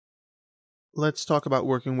Let's talk about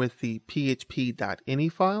working with the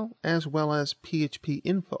php.ini file as well as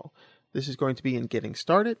phpinfo. This is going to be in Getting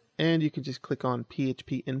Started, and you can just click on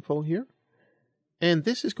phpinfo here. And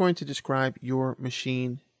this is going to describe your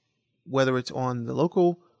machine, whether it's on the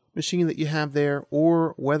local machine that you have there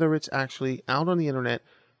or whether it's actually out on the internet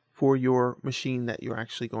for your machine that you're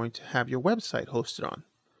actually going to have your website hosted on.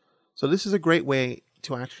 So this is a great way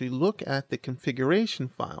to actually look at the configuration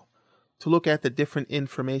file, to look at the different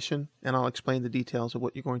information, and I'll explain the details of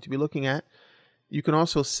what you're going to be looking at. You can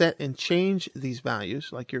also set and change these values,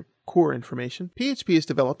 like your core information. PHP is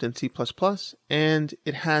developed in C++, and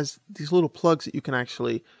it has these little plugs that you can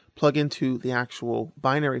actually plug into the actual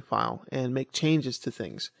binary file and make changes to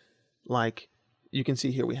things. Like you can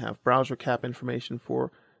see here, we have browser cap information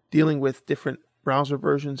for dealing with different browser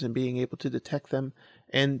versions and being able to detect them,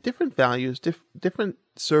 and different values, different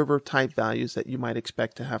server type values that you might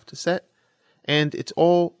expect to have to set. And it's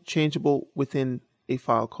all changeable within a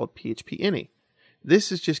file called PHP.ini.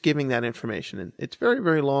 This is just giving that information, and it's very,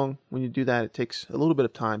 very long. When you do that, it takes a little bit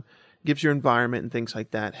of time. It gives your environment and things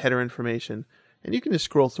like that, header information, and you can just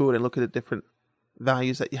scroll through it and look at the different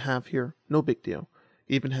values that you have here. No big deal.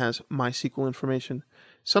 It even has MySQL information.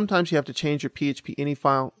 Sometimes you have to change your PHP.ini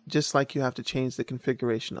file, just like you have to change the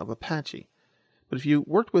configuration of Apache. But if you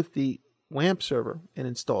worked with the WAMP server and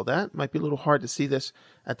install that, it might be a little hard to see this.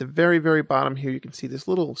 At the very, very bottom here, you can see this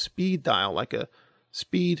little speed dial, like a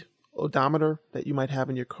speed odometer that you might have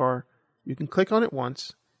in your car. You can click on it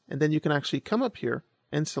once, and then you can actually come up here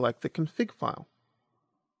and select the config file,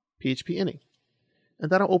 PHP.ini, and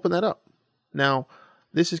that'll open that up. Now,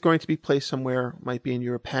 this is going to be placed somewhere, might be in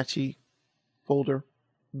your Apache folder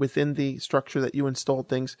within the structure that you installed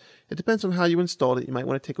things. It depends on how you installed it. You might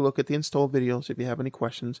want to take a look at the install videos if you have any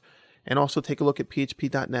questions, and also take a look at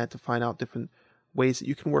php.net to find out different ways that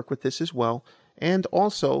you can work with this as well. And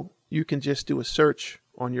also, you can just do a search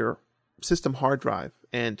on your system hard drive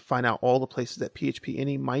and find out all the places that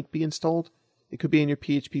PHP.ini might be installed. It could be in your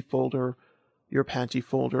PHP folder, your Apache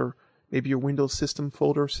folder, maybe your Windows system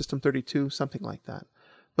folder, System32, something like that.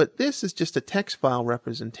 But this is just a text file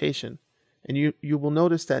representation. And you will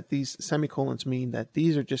notice that these semicolons mean that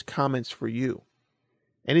these are just comments for you.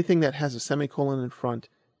 Anything that has a semicolon in front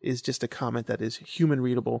is just a comment that is human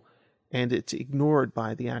readable, and it's ignored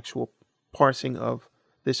by the actual parsing of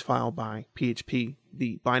this file by PHP,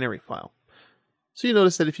 the binary file. So you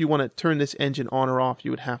notice that if you want to turn this engine on or off, you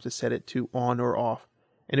would have to set it to on or off,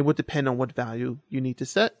 and it would depend on what value you need to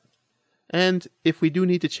set. And if we do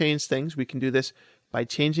need to change things, we can do this by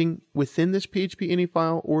changing within this PHP.ini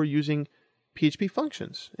file or using PHP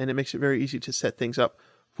functions, and it makes it very easy to set things up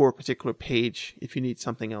for a particular page if you need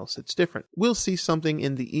something else that's different. We'll see something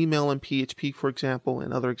in the email in PHP, for example,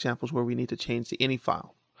 and other examples where we need to change the ini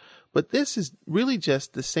file. But this is really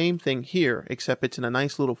just the same thing here, except it's in a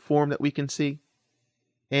nice little form that we can see,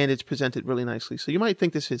 and it's presented really nicely. So you might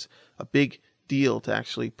think this is a big deal to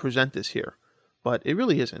actually present this here, but it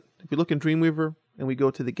really isn't. If we look in Dreamweaver and we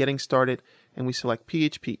go to the Getting Started and we select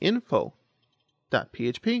phpinfo.php,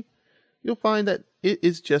 you'll find that it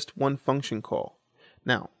is just one function call.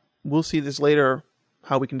 Now, we'll see this later,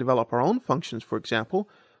 how we can develop our own functions, for example,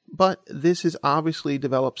 but this is obviously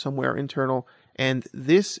developed somewhere internal, and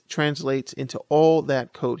this translates into all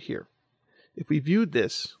that code here. If we viewed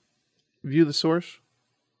this, view the source,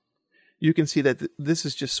 you can see that this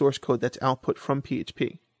is just source code that's output from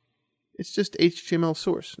PHP. It's just HTML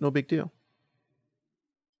source, no big deal.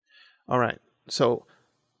 All right, so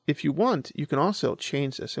if you want, you can also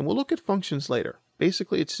change this, and we'll look at functions later.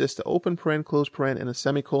 Basically, it's just an open paren, close paren, and a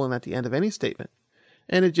semicolon at the end of any statement,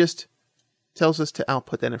 and it just tells us to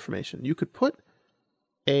output that information. You could put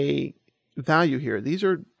a value here. These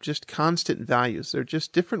are just constant values. They're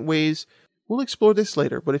just different ways. We'll explore this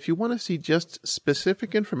later, but if you want to see just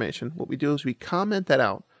specific information, what we do is we comment that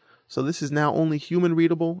out. So this is now only human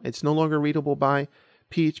readable. It's no longer readable by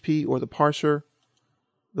PHP or the parser,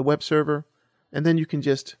 the web server, and then you can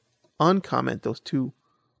just uncomment those two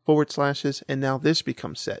forward slashes, and now this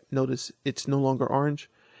becomes set. Notice it's no longer orange.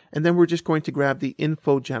 And then we're just going to grab the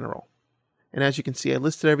info general. And as you can see, I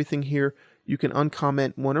listed everything here. You can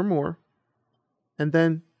uncomment one or more, and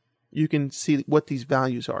then you can see what these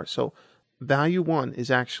values are. So value 1 is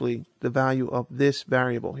actually the value of this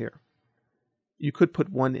variable here. You could put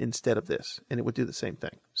 1 instead of this, and it would do the same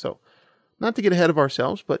thing. So not to get ahead of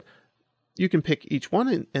ourselves, but you can pick each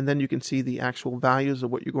one, and then you can see the actual values of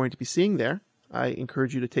what you're going to be seeing there. I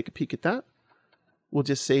encourage you to take a peek at that. We'll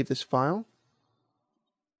just save this file,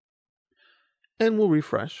 and we'll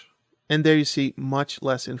refresh. And there you see much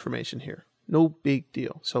less information here. No big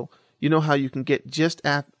deal. So you know how you can get just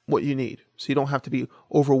at what you need. So you don't have to be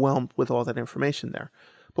overwhelmed with all that information there.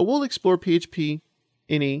 But we'll explore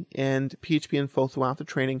PHP.ini and phpinfo throughout the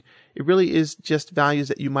training. It really is just values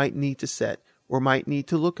that you might need to set or might need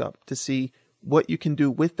to look up to see what you can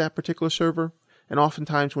do with that particular server. And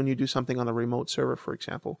oftentimes when you do something on a remote server, for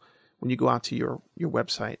example, when you go out to your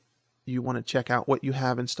website, you want to check out what you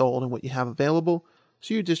have installed and what you have available.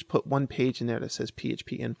 So you just put one page in there that says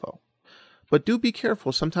PHP info. But do be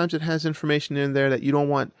careful. Sometimes it has information in there that you don't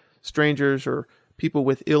want strangers or people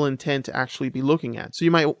with ill intent to actually be looking at. So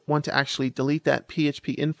you might want to actually delete that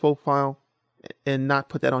PHP info file and not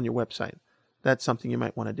put that on your website. That's something you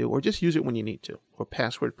might want to do, or just use it when you need to, or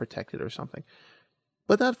password protect it or something.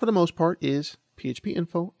 But that, for the most part, is PHP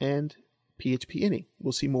info and PHP.ini.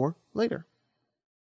 We'll see more later.